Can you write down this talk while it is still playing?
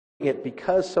it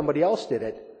because somebody else did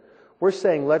it. We're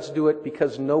saying let's do it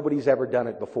because nobody's ever done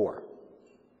it before.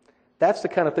 That's the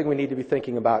kind of thing we need to be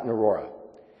thinking about in Aurora.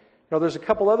 Now, there's a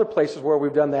couple other places where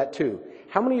we've done that too.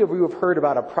 How many of you have heard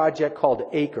about a project called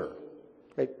Acre?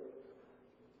 Right?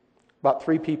 About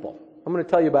 3 people. I'm going to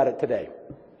tell you about it today.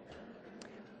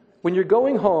 When you're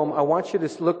going home, I want you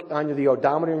to look on the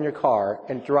odometer in your car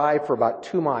and drive for about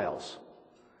 2 miles.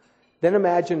 Then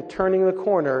imagine turning the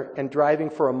corner and driving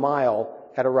for a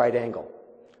mile at a right angle.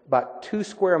 About 2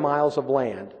 square miles of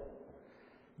land.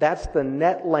 That's the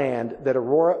net land that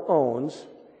Aurora owns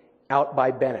out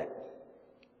by Bennett.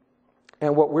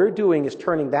 And what we're doing is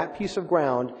turning that piece of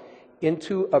ground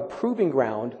into a proving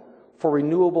ground for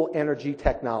renewable energy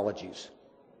technologies.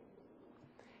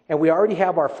 And we already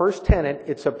have our first tenant.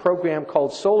 It's a program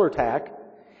called SolarTAC.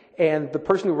 And the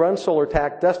person who runs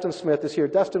SolarTAC, Dustin Smith, is here.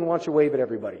 Dustin, why don't you wave at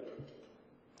everybody?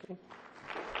 Okay.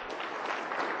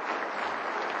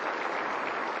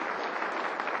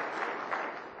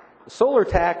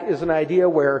 SolarTAC is an idea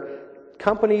where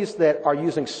companies that are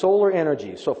using solar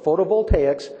energy, so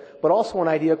photovoltaics, but also an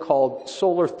idea called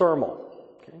solar thermal.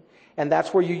 Okay? And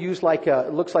that's where you use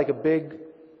it looks like a big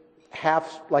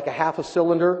half a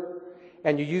cylinder,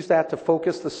 and you use that to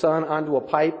focus the sun onto a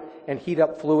pipe and heat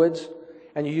up fluids,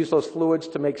 and you use those fluids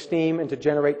to make steam and to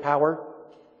generate power.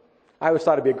 I always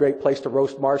thought it'd be a great place to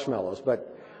roast marshmallows,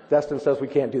 but Dustin says we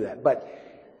can't do that. But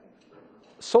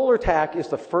SolarTAC is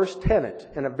the first tenant,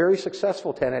 and a very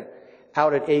successful tenant,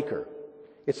 out at Acre.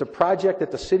 It's a project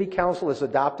that the City Council has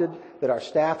adopted, that our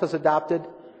staff has adopted.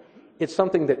 It's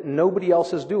something that nobody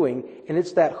else is doing, and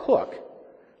it's that hook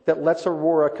that lets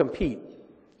Aurora compete.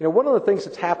 You know, one of the things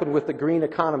that's happened with the green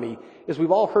economy is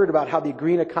we've all heard about how the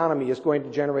green economy is going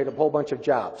to generate a whole bunch of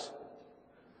jobs.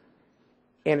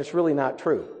 And it's really not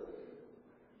true.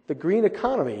 The green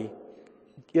economy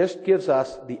just gives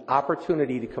us the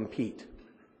opportunity to compete.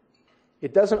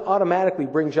 It doesn't automatically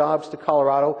bring jobs to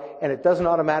Colorado, and it doesn't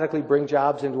automatically bring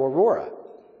jobs into Aurora.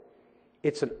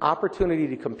 It's an opportunity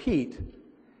to compete,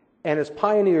 and as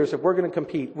pioneers, if we're going to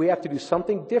compete, we have to do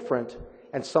something different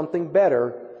and something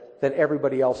better than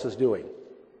everybody else is doing.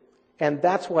 And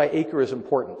that's why Acre is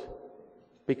important,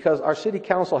 because our City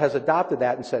Council has adopted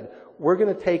that and said, we're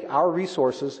going to take our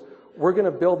resources, we're going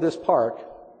to build this park,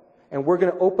 and we're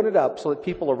going to open it up so that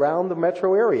people around the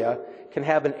metro area can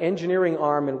have an engineering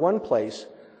arm in one place,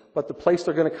 but the place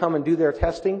they're going to come and do their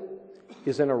testing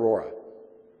is in Aurora.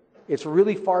 It's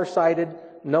really far-sighted.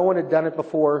 No one had done it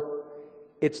before.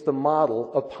 It's the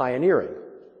model of pioneering.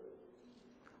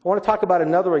 I want to talk about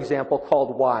another example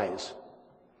called WISE.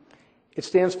 It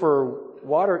stands for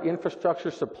Water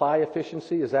Infrastructure Supply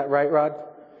Efficiency. Is that right, Rod?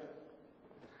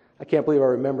 I can't believe I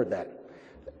remembered that.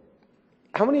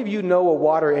 How many of you know a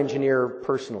water engineer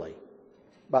personally?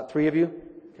 About 3 of you?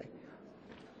 Okay.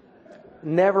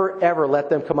 Never, ever let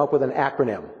them come up with an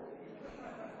acronym.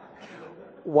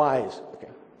 WISE. Okay.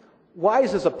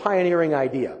 WISE is a pioneering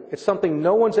idea. It's something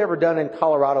no one's ever done in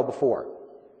Colorado before.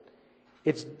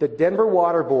 It's the Denver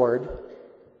Water Board,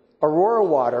 Aurora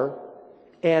Water,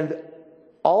 and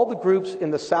all the groups in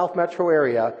the South Metro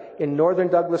area, in northern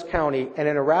Douglas County, and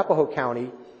in Arapahoe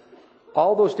County.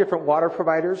 All those different water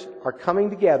providers are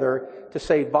coming together to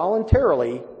say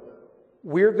voluntarily,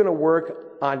 we're going to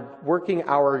work on working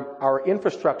our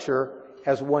infrastructure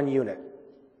as one unit.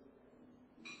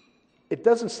 It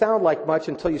doesn't sound like much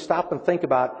until you stop and think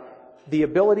about the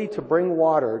ability to bring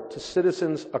water to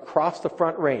citizens across the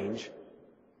Front Range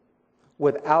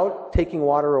without taking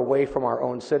water away from our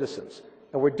own citizens.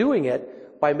 And we're doing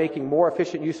it by making more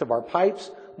efficient use of our pipes,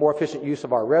 more efficient use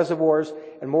of our reservoirs,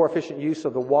 and more efficient use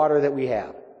of the water that we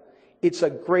have. It's a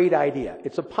great idea.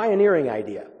 It's a pioneering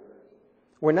idea.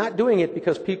 We're not doing it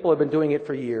because people have been doing it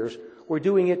for years. We're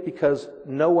doing it because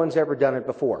no one's ever done it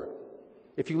before.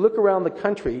 If you look around the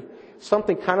country,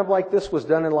 something kind of like this was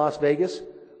done in Las Vegas,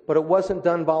 but it wasn't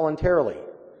done voluntarily.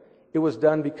 It was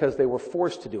done because they were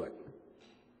forced to do it.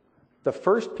 The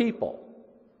first people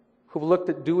who looked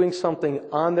at doing something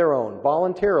on their own,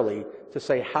 voluntarily, to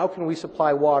say, how can we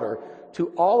supply water to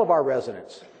all of our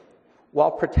residents while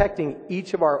protecting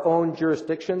each of our own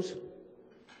jurisdictions,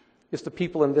 is the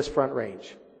people in this Front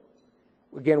Range.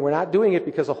 Again, we're not doing it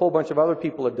because a whole bunch of other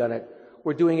people have done it.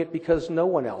 We're doing it because no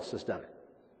one else has done it.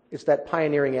 It's that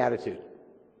pioneering attitude.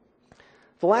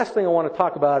 The last thing I want to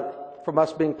talk about from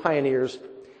us being pioneers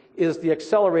is the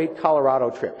Accelerate Colorado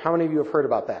trip. How many of you have heard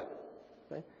about that?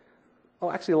 Okay.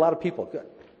 Oh, actually, a lot of people. Good.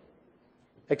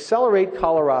 Accelerate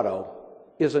Colorado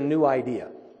is a new idea.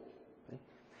 Okay.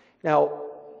 Now,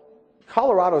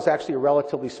 Colorado is actually a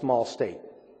relatively small state.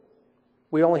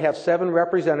 We only have 7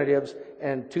 representatives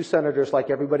and 2 senators like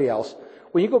everybody else.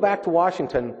 When you go back to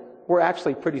Washington, we're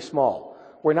actually pretty small.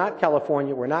 We're not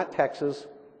California, we're not Texas,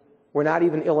 we're not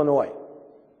even Illinois.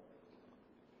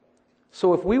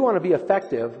 So if we want to be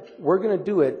effective, we're going to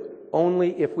do it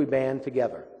only if we band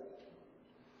together.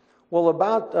 Well,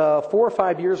 about 4 or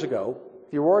 5 years ago,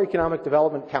 the Aurora Economic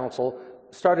Development Council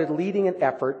started leading an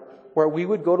effort where we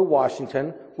would go to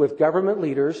Washington with government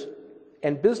leaders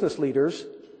and business leaders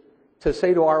to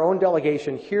say to our own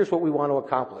delegation, here's what we want to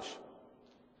accomplish.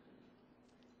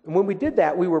 And when we did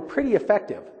that, we were pretty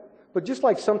effective. But just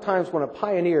like sometimes when a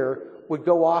pioneer would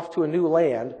go off to a new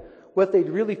land, what they'd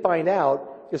really find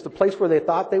out is the place where they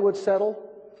thought they would settle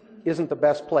isn't the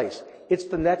best place. It's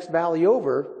the next valley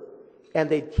over, and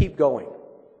they'd keep going.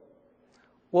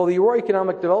 Well, the Aurora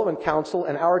Economic Development Council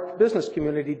and our business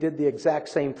community did the exact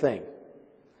same thing.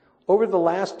 Over the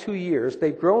last 2 years,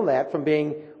 they've grown that from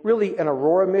being really an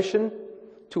Aurora mission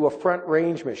to a Front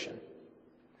Range mission.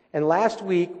 And last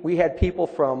week, we had people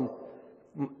from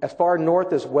as far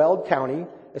north as Weld County,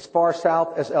 as far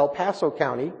south as El Paso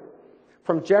County,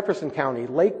 from Jefferson County,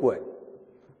 Lakewood,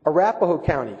 Arapahoe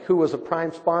County, who was a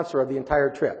prime sponsor of the entire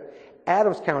trip.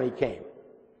 Adams County came.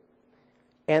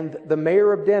 And the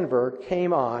mayor of Denver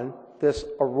came on this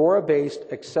Aurora-based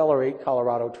Accelerate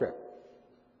Colorado trip.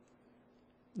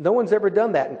 No one's ever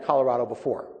done that in Colorado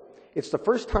before. It's the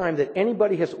first time that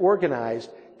anybody has organized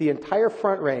the entire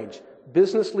Front Range,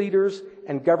 business leaders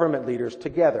and government leaders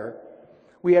together.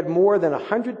 We had more than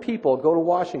 100 people go to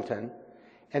Washington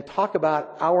and talk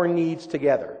about our needs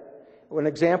together. An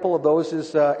example of those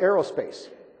is aerospace.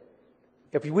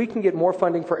 If we can get more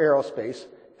funding for aerospace,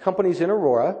 companies in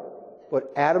Aurora,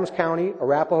 but Adams County,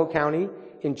 Arapahoe County,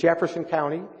 in Jefferson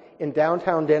County, in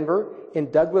downtown Denver,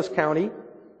 in Douglas County,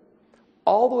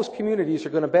 all those communities are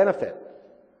going to benefit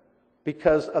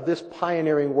because of this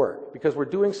pioneering work, because we're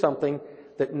doing something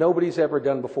that nobody's ever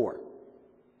done before.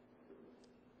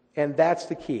 And that's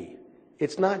the key.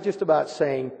 It's not just about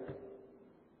saying,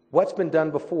 what's been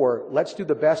done before, let's do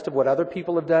the best of what other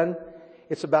people have done.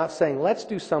 It's about saying, let's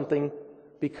do something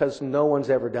because no one's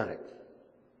ever done it.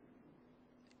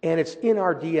 And it's in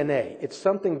our DNA. It's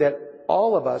something that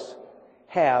all of us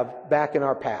have back in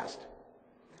our past.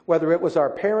 Whether it was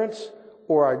our parents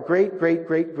or our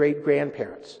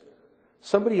great-great-great-great-grandparents.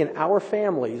 Somebody in our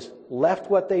families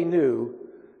left what they knew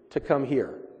to come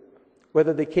here.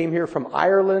 Whether they came here from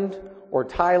Ireland or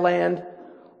Thailand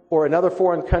or another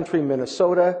foreign country,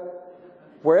 Minnesota,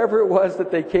 wherever it was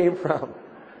that they came from.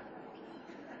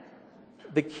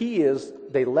 The key is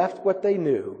they left what they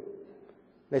knew.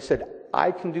 They said,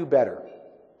 I can do better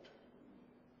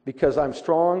because I'm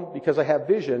strong, because I have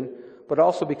vision, but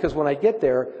also because when I get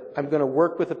there, I'm going to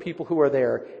work with the people who are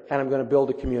there and I'm going to build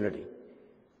a community.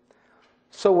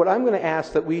 So what I'm going to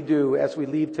ask that we do as we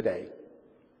leave today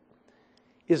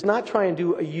is not try and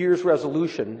do a year's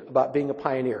resolution about being a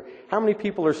pioneer. How many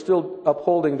people are still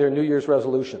upholding their New Year's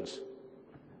resolutions?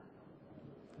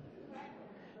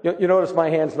 You notice my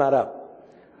hand's not up.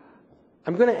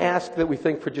 I'm going to ask that we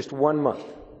think for just 1 month,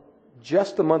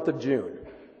 just the month of June.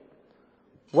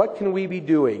 What can we be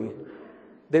doing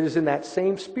that is in that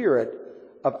same spirit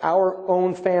of our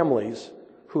own families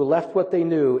who left what they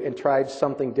knew and tried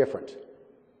something different?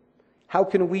 How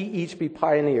can we each be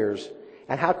pioneers,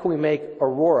 and how can we make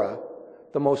Aurora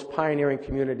the most pioneering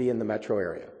community in the metro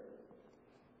area?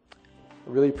 I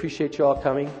really appreciate you all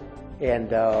coming.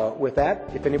 And with that,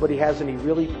 if anybody has any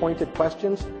really pointed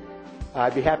questions,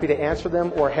 I'd be happy to answer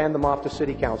them or hand them off to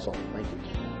City Council. Thank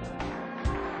you.